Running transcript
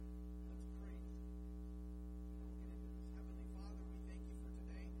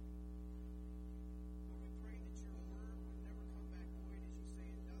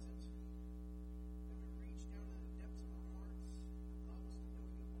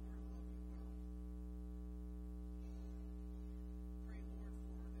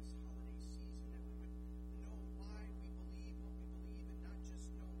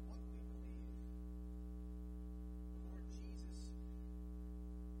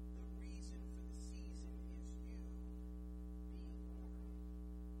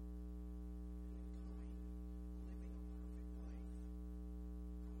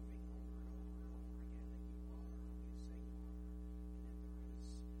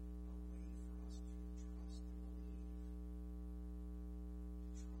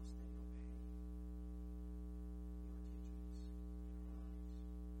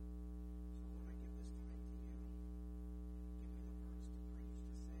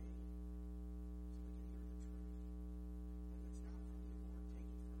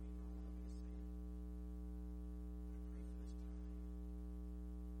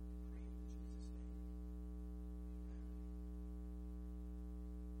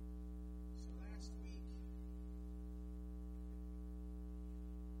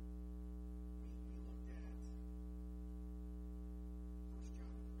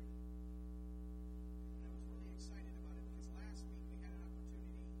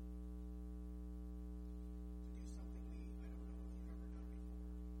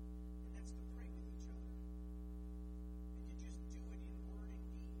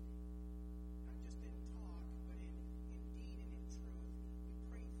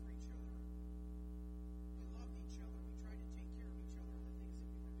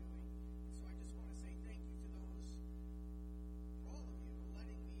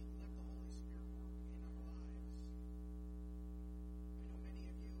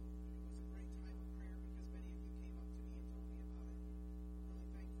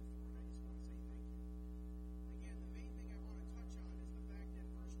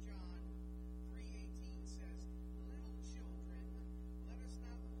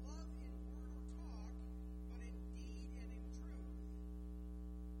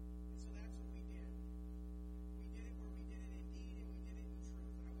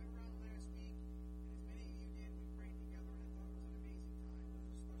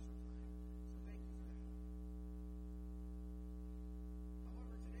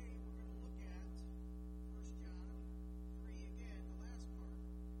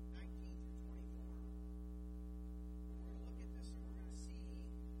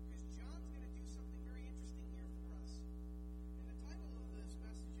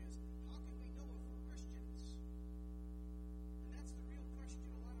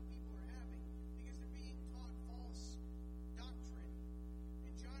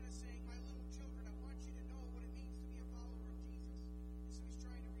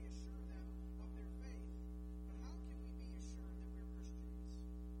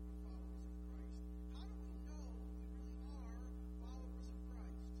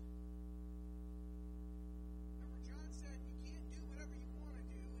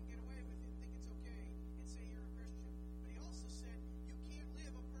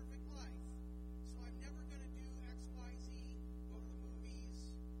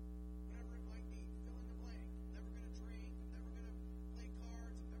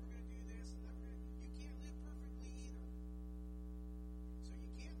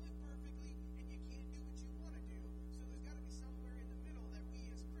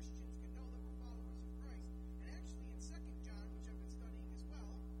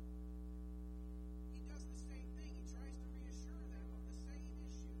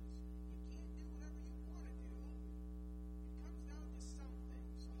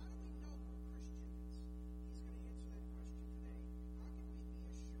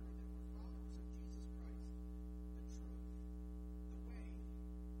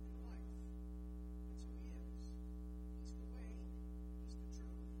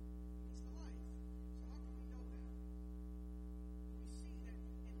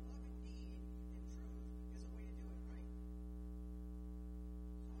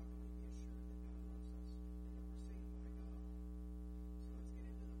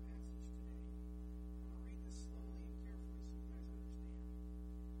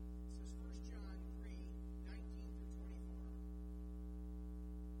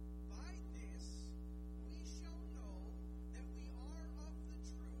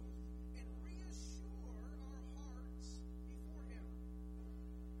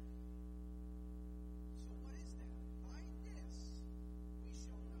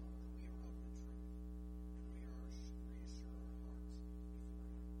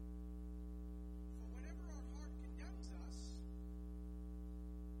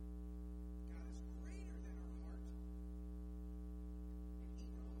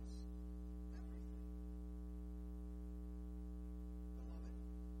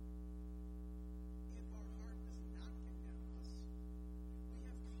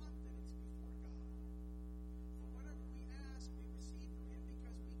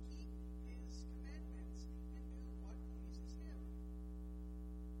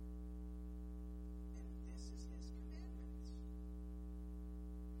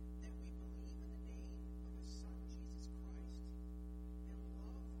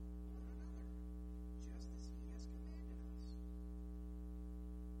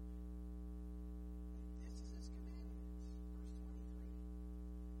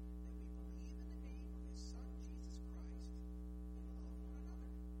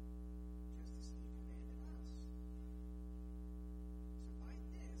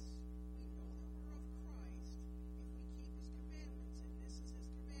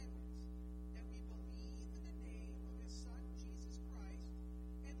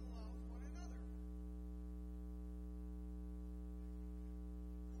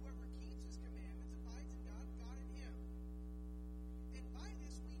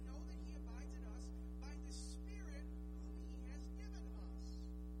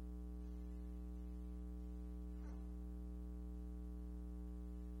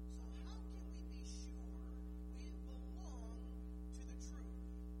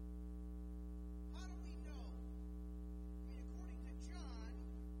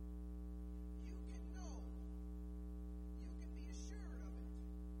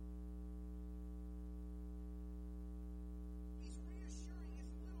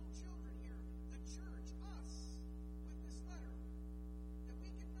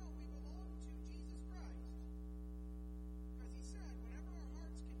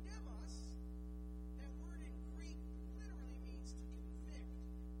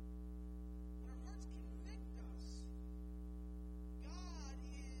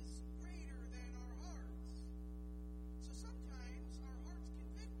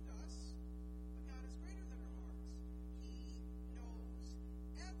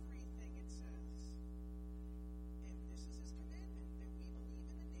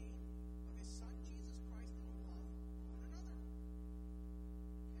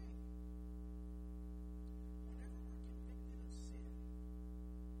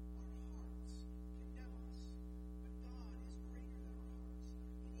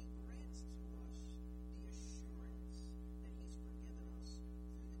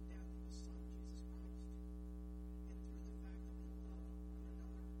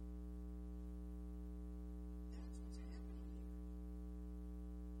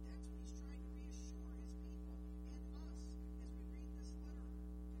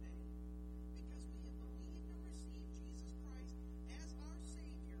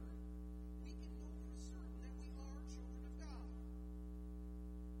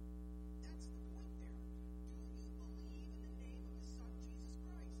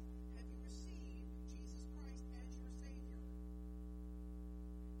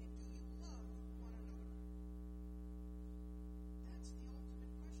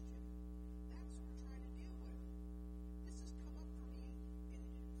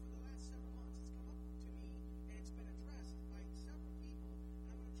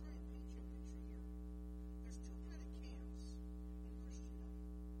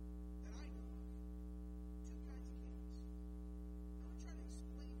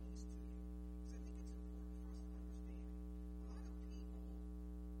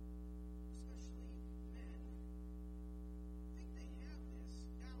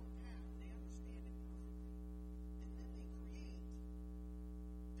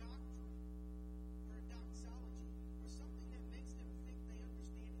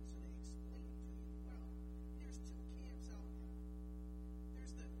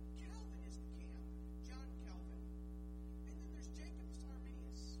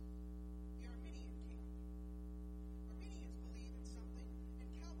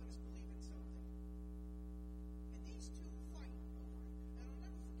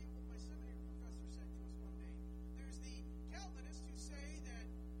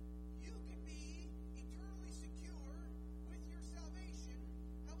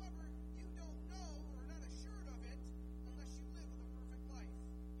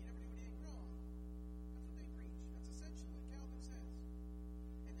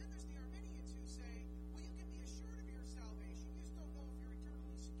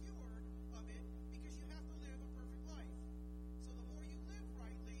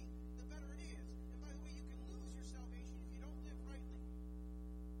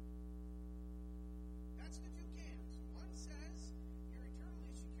that's the two camps. One says you're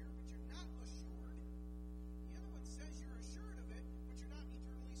eternally secure, but you're not assured. The other one says you're assured of it, but you're not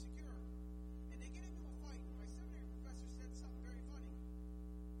eternally secure. And they get into a fight. My seminary professor said something very funny.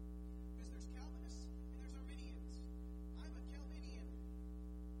 Because there's Calvinists and there's Arminians. I'm a Calvinian.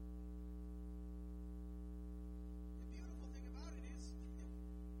 The beautiful thing about it is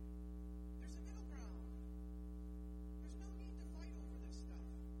there's a middle ground. There's no need to fight over this stuff.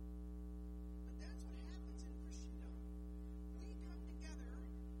 But that's what happens in Christendom. We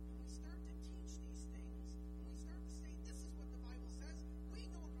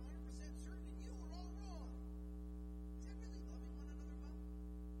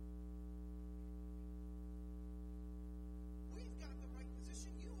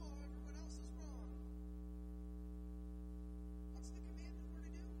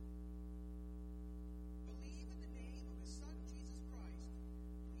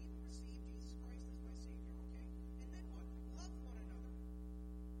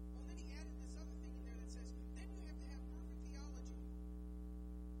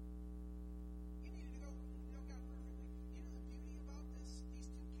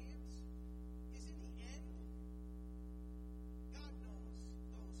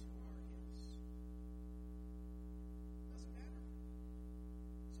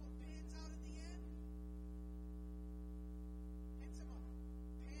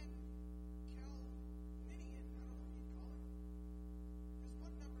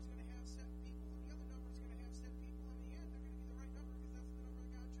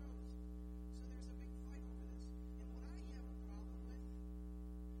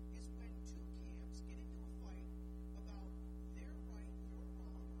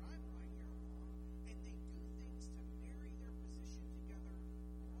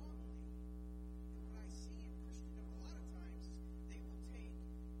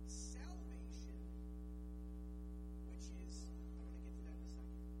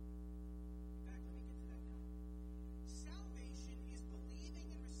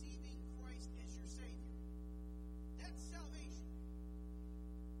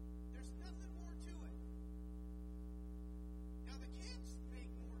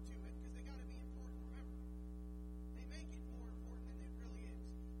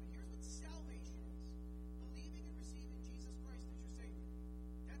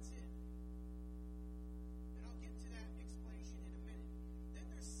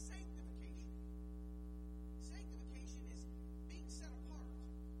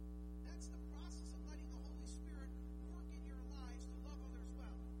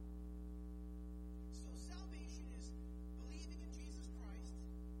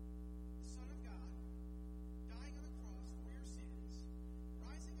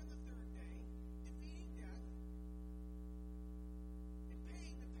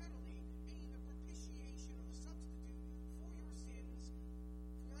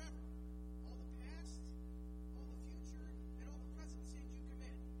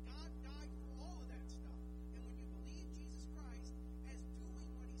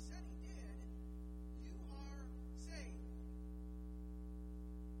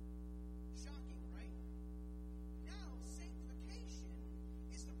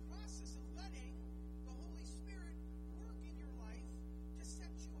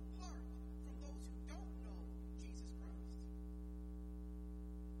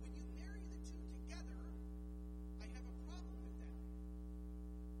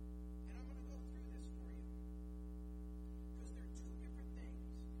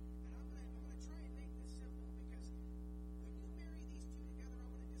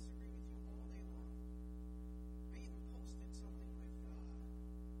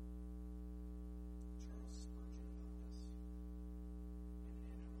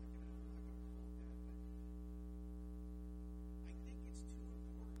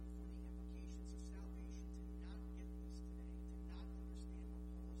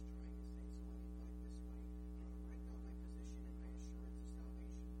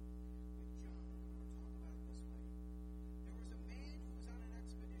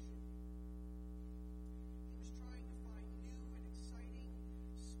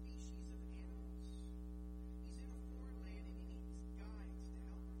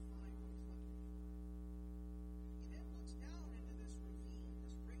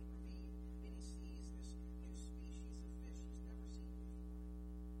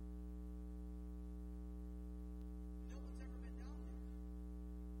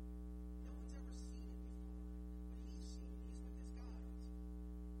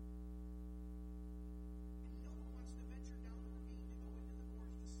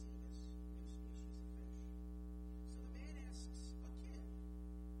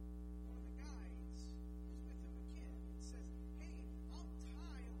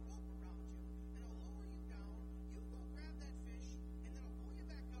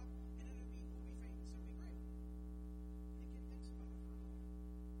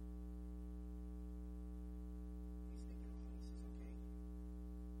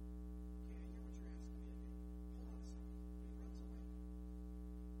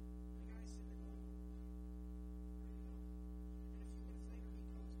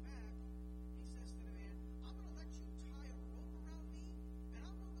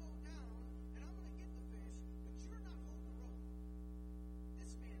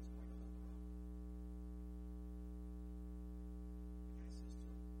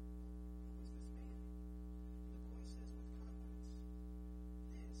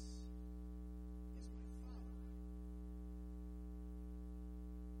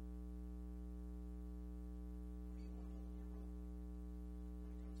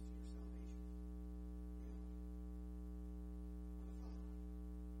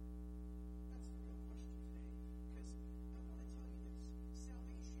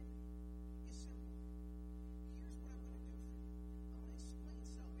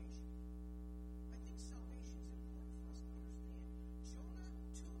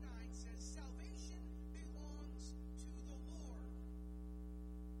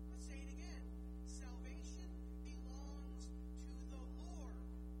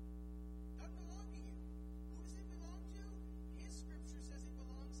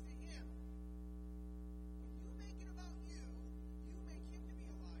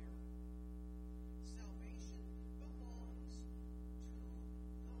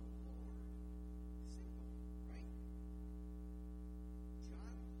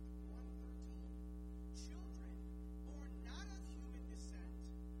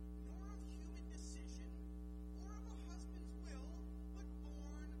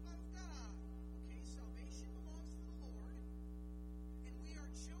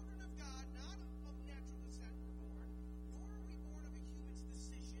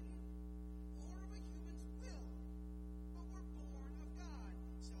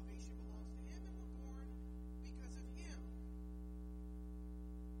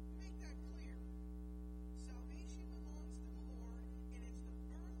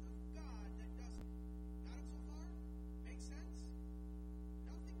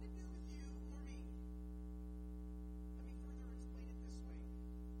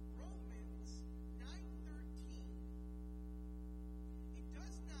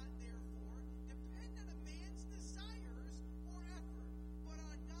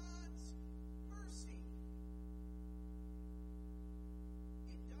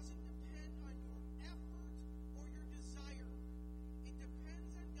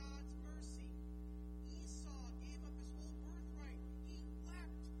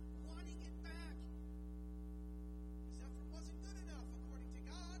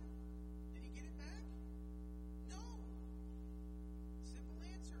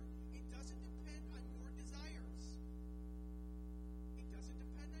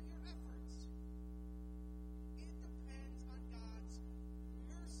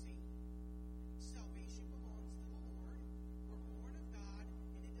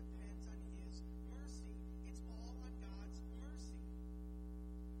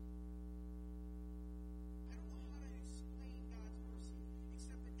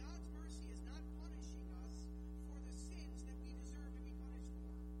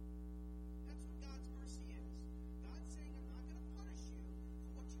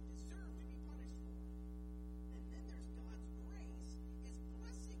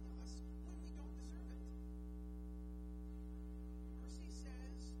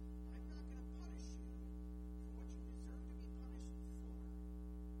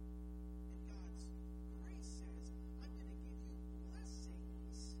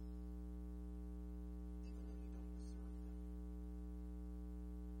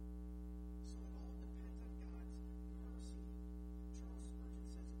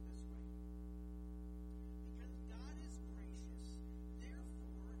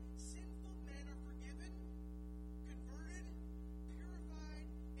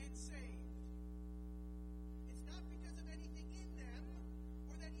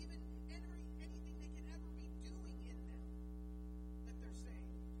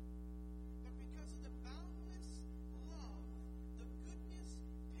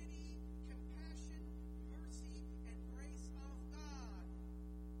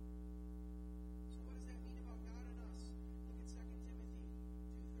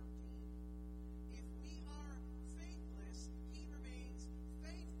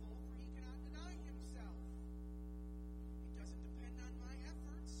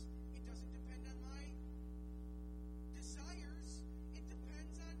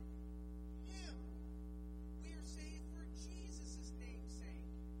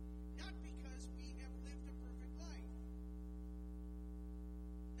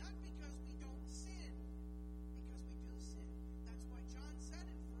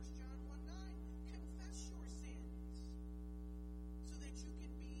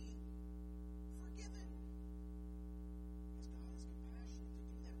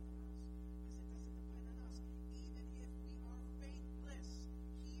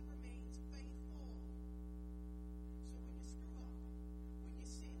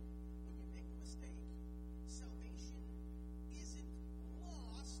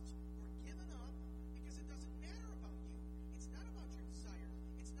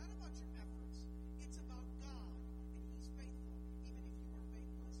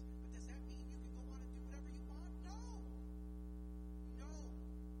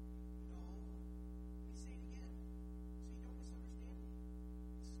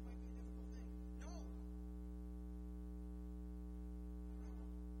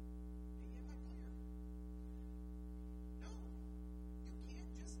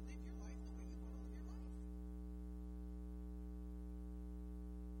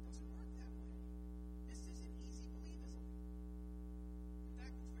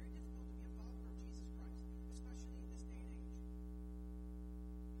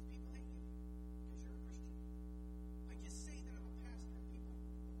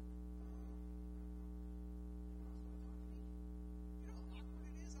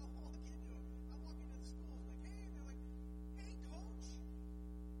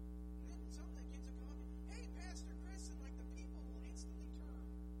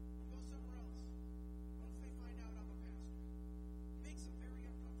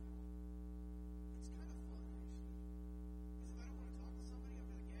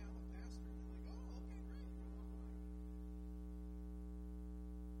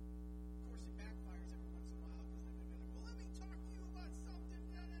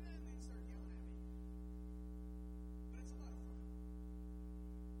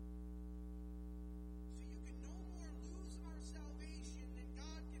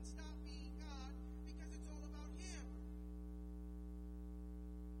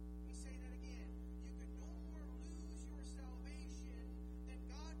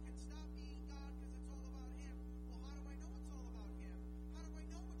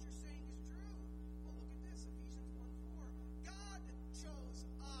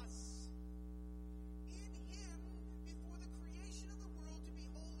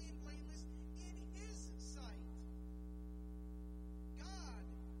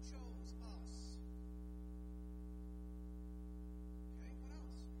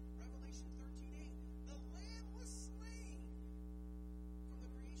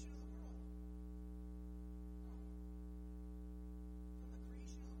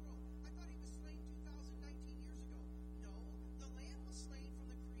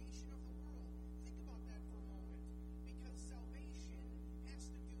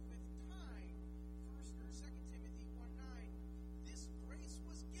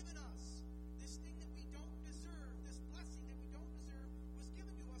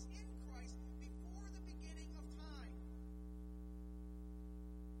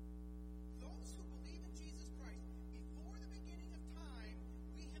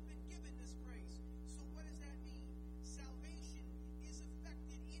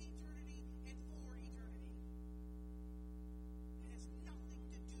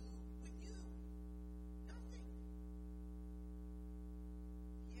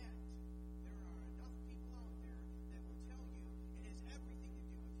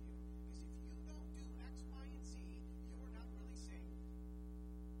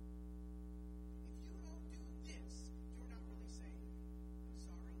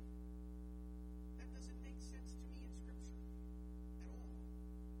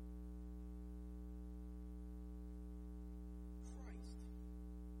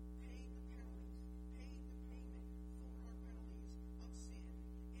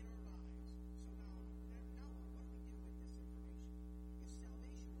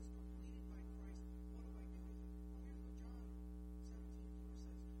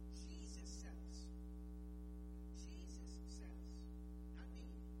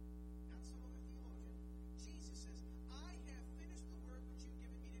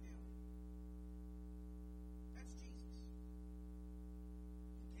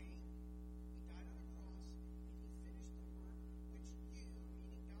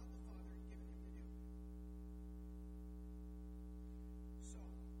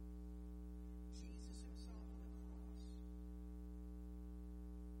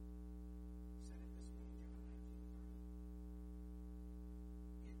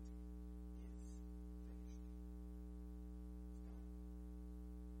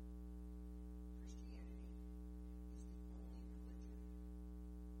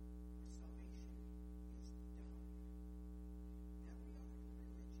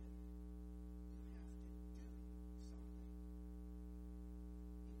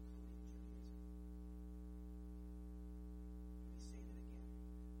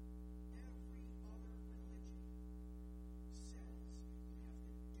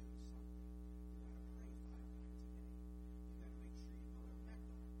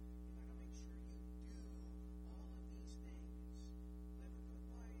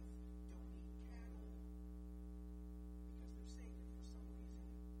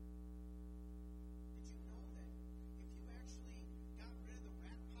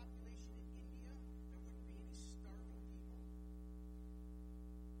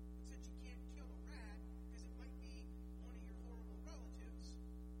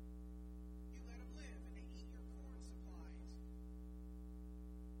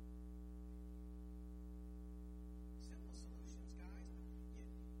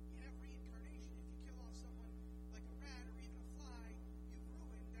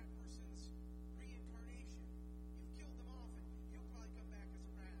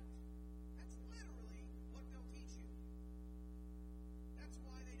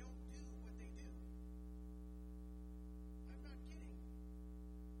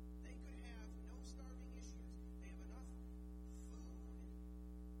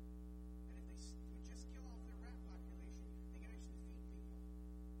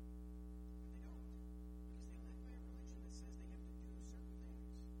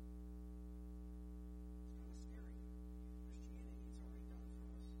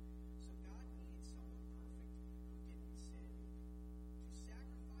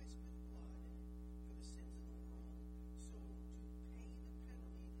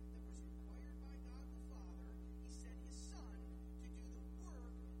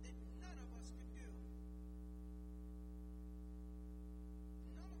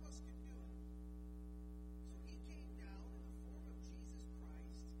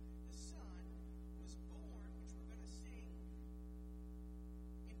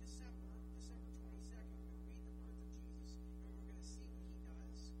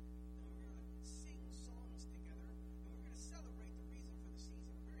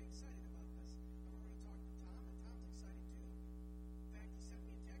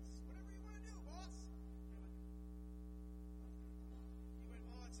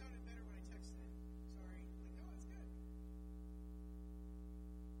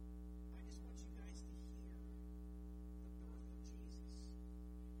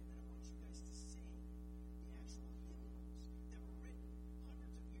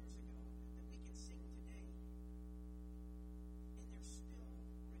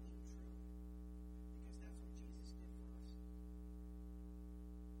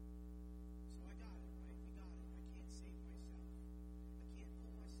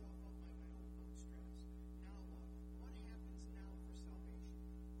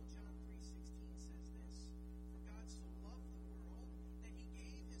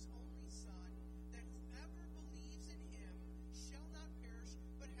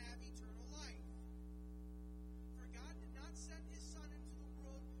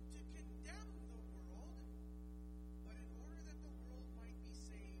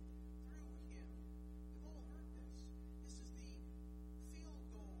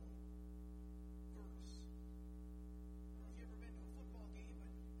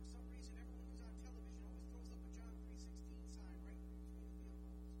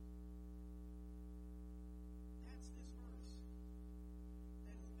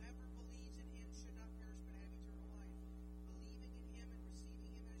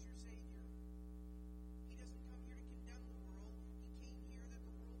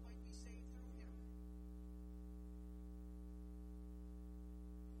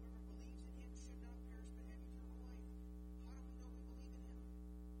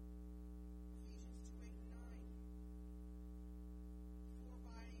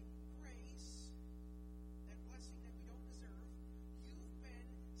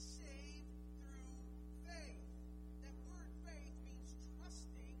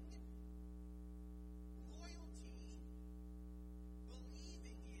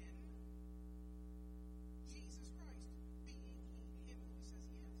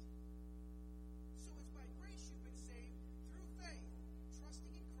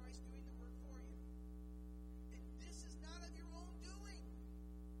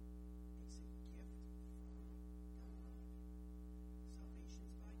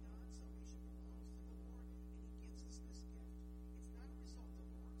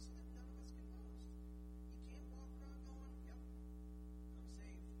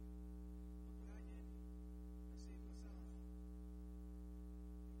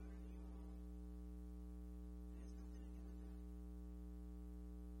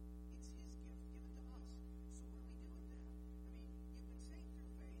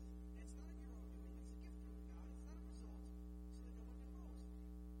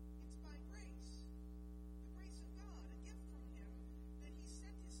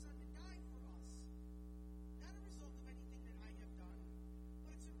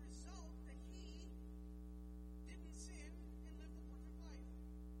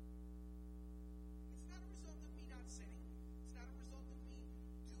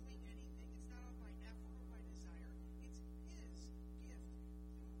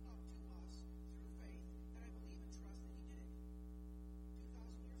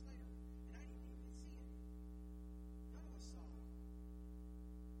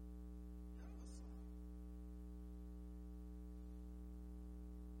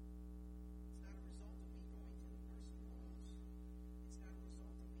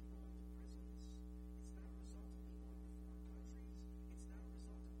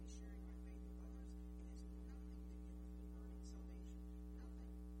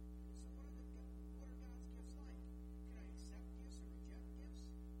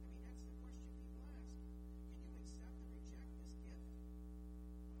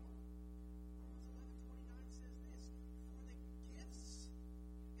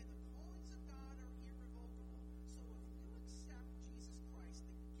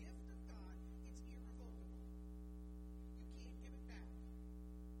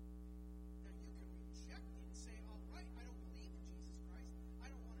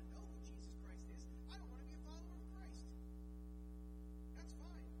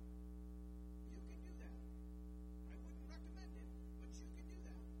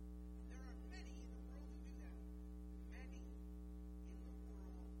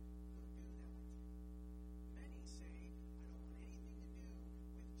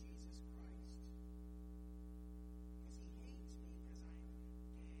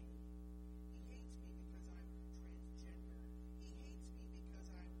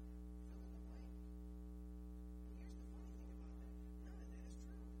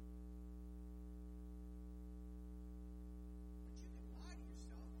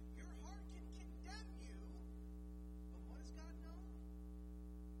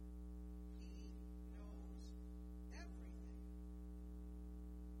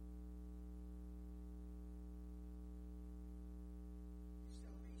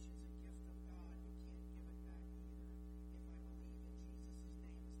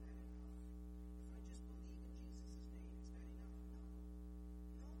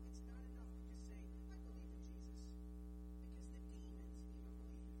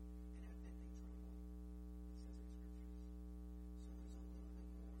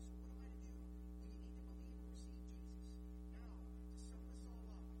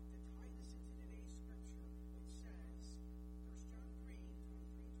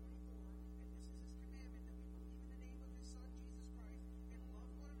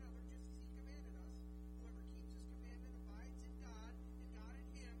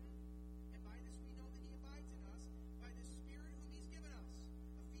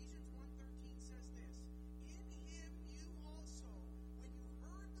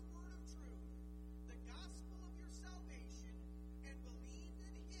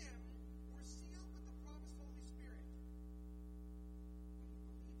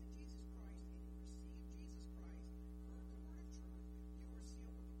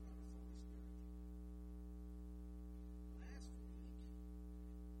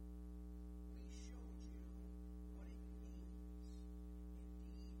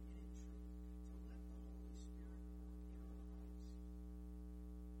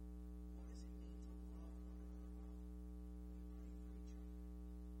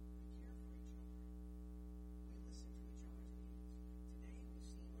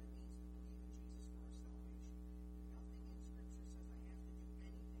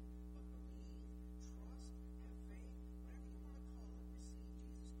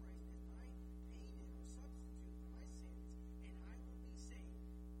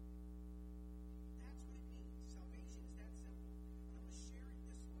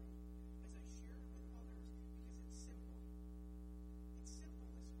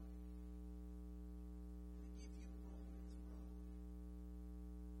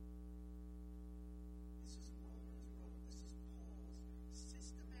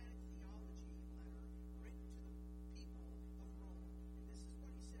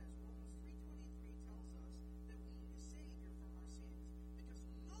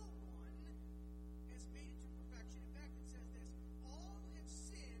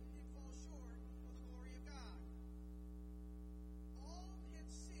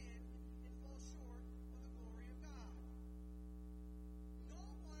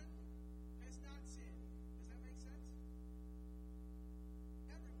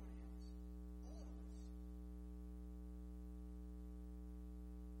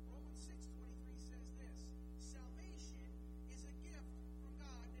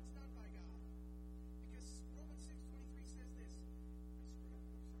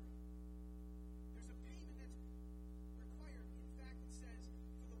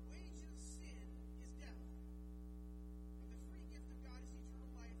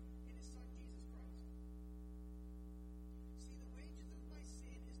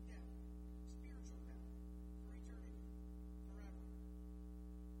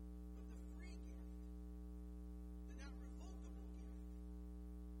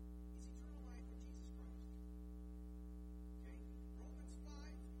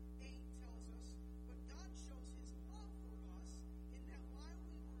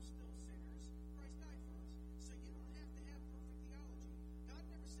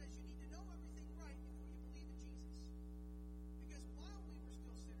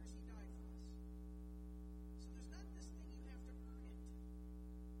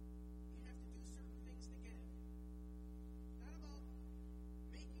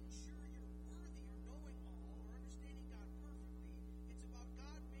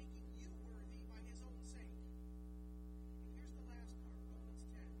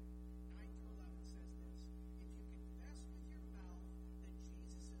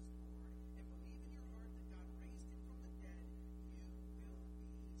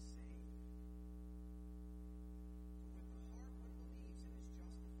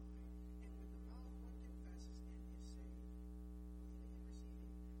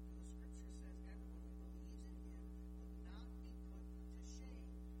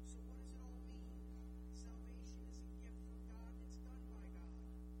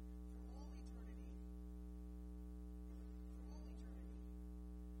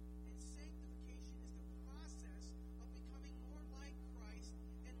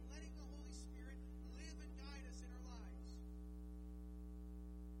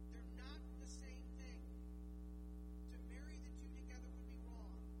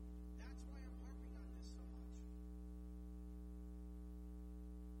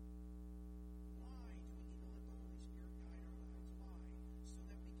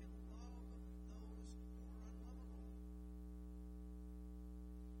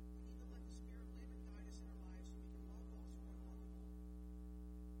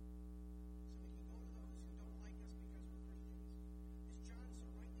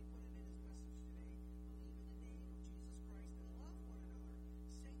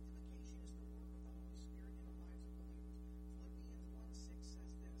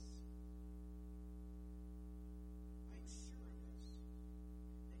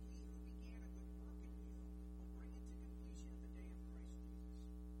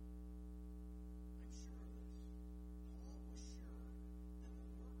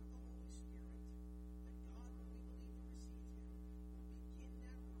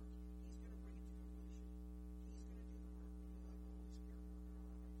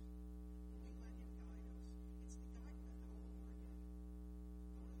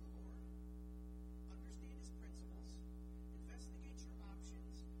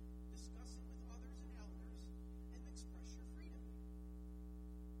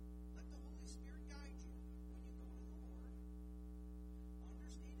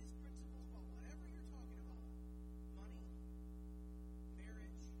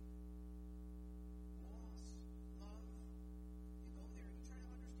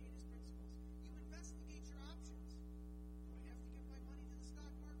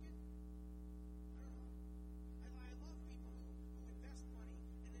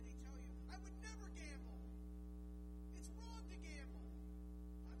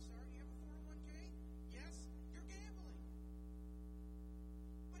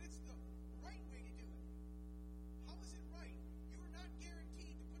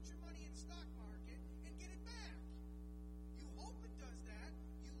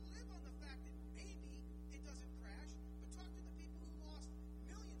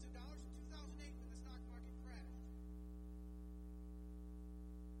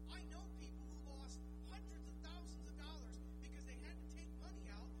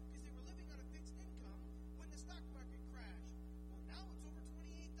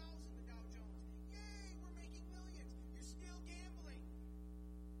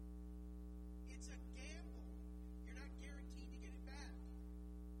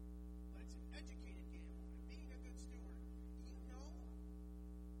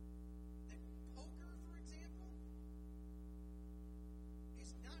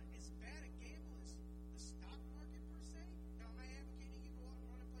bad a gamble as the stock market per se. Now, am I advocating you go out and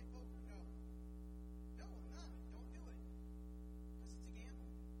run and play poker? No. No, I'm not. Don't do it. Because it's a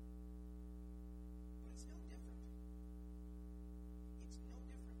gamble. But it's no different. It's no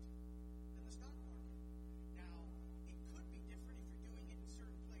different than the stock market. Now, it could be different if you're doing it in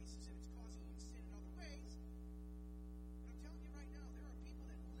certain places and it's causing you to sin in other ways. But I'm telling you right now, there are people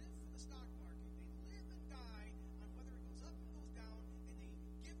that live for the stock market. They live and die on whether it goes up and goes down, and they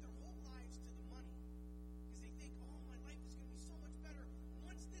give their whole lives to the money because they think, oh, my life is going to be so much better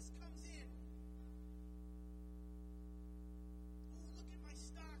once this comes in. Oh, look at my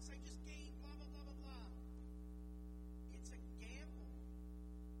stocks. I just gained blah, blah, blah, blah, blah. It's a gamble.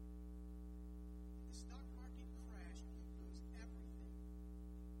 The stock market crashed, you lose everything.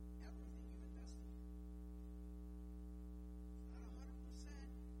 Everything you've invested in. It's not 100%.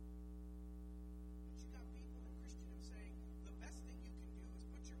 But you got people in Christendom saying the best thing you can do is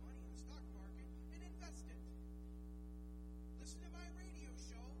put your money in the stock market and invest it. Listen to my radio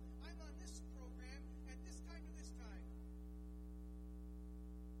show. I'm on this program at this time to this time.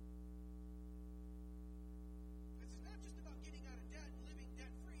 Because it's not just about getting out of debt and living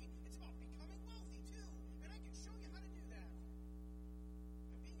debt-free. It's about becoming wealthy, too. And I can show you how to do that.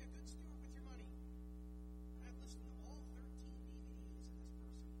 And being a good steward with your money. And I've listened to all 13 DVDs of this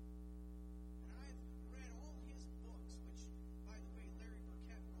person. And I've read all his books, which, by the way, Larry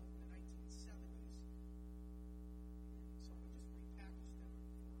Burkett wrote in the 1970s. Someone just repackaged them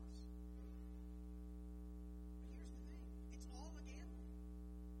for us. But here's the thing. It's all a gamble.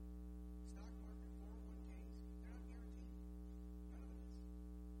 Stock market, 401ks, they're not guaranteed. None of it is. It's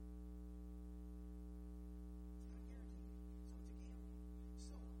not guaranteed. So it's a gamble.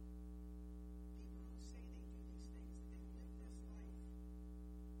 So, people who say they do these things, that they live this life,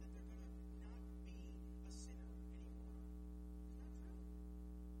 that they're going to not be a sinner anymore.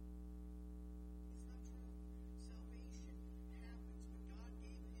 It's not true. It's not true. Salvation happens when God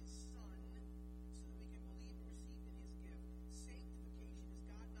gave His Son so that we can believe and receive in His gift. Sanctification is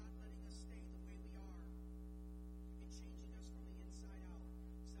God not letting us stay the way we are and changing us from the inside out.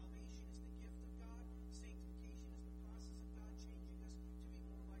 Salvation is the gift of God. Sanctification is the process of God changing us to be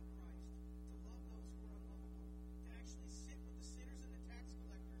more like Christ, to love those who are unlovable, to actually sit with the sinners and the tax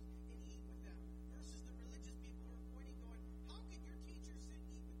collectors and eat with them, versus the religious people who are pointing going, how can your teacher sit and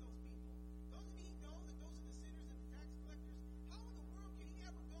eat with those people? Doesn't he know that those are the sinners and the tax collectors? How in the world can he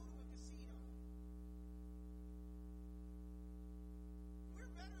ever go to a casino?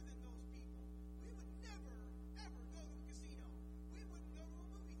 We're better than those people. We would never, ever go to a casino. We wouldn't go to a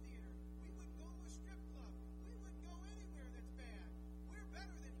movie theater. We wouldn't go to a strip club. We wouldn't go anywhere that's bad. We're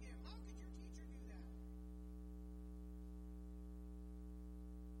better than him. How could your teacher do that?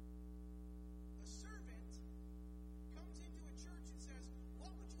 A servant comes into a church and says,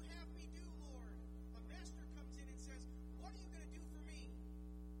 what would you have me do, Lord? A master comes in and says, what are you going to do for me?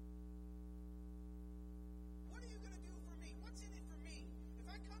 What are you going to do for me? What's in it for me? If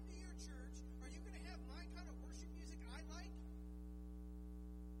I come to your church, are you going to have my kind of worship music I like?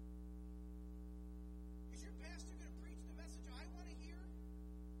 Is your pastor going to preach the message I want to hear?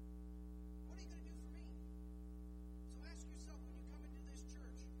 What are you going to do for me? So ask yourself when you come into this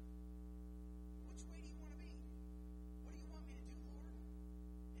church,